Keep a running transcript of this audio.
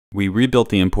We rebuilt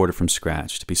the importer from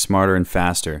scratch to be smarter and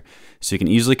faster so you can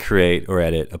easily create or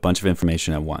edit a bunch of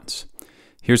information at once.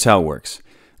 Here's how it works.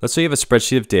 Let's say you have a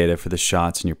spreadsheet of data for the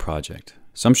shots in your project.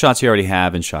 Some shots you already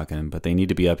have in Shotgun, but they need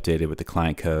to be updated with the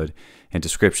client code and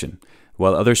description,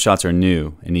 while other shots are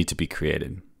new and need to be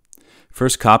created.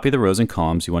 First, copy the rows and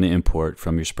columns you want to import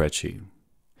from your spreadsheet.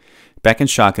 Back in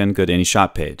Shotgun, go to any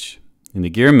shot page. In the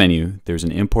gear menu, there's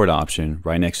an import option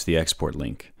right next to the export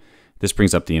link. This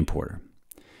brings up the importer.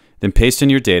 Then paste in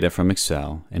your data from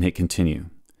Excel and hit continue.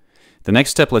 The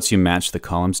next step lets you match the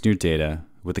columns in your data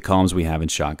with the columns we have in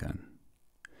Shotgun.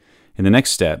 In the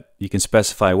next step, you can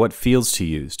specify what fields to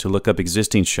use to look up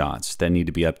existing shots that need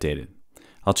to be updated.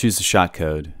 I'll choose the shot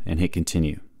code and hit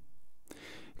continue.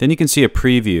 Then you can see a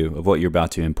preview of what you're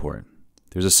about to import.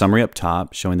 There's a summary up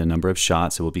top showing the number of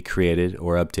shots that will be created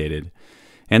or updated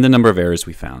and the number of errors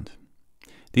we found.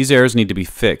 These errors need to be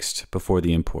fixed before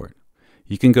the import.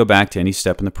 You can go back to any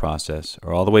step in the process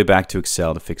or all the way back to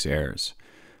Excel to fix errors,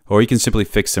 or you can simply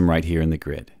fix them right here in the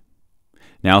grid.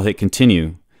 Now I'll hit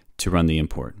continue to run the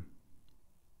import.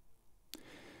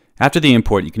 After the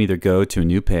import, you can either go to a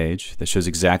new page that shows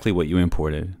exactly what you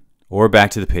imported or back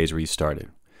to the page where you started.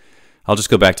 I'll just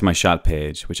go back to my shot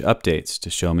page, which updates to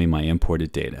show me my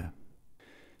imported data.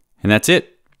 And that's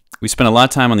it. We spent a lot of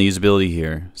time on the usability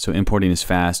here, so importing is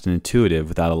fast and intuitive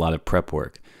without a lot of prep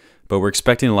work. But we're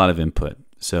expecting a lot of input,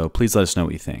 so please let us know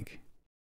what you think.